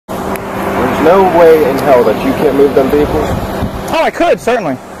no way in hell that you can't move them vehicles? Oh, I could,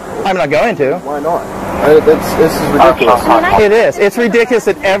 certainly. I'm not going to. Why not? This is ridiculous. It is. It's ridiculous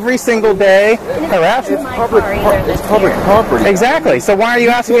that every single day harassment. It's public property. Exactly. So why are you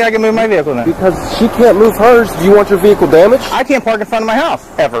asking me I can move my vehicle now? Because she can't move hers. Do you want your vehicle damaged? I can't park in front of my house,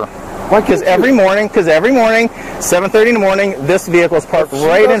 ever. Why? Because every morning, 7:30 in the morning, this vehicle is parked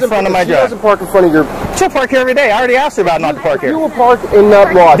right in front of my She drive. doesn't park in front of your... She'll park here every day. I already asked her about not to park here. You will park in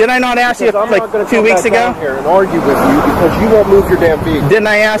that lot. Did I not ask you like 2 weeks ago? Here and argue with you because you won't move your damn vehicle. Didn't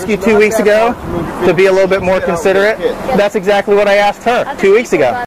I ask you 2 weeks ago to be a little bit more considerate? That's exactly what I asked her 2 weeks ago.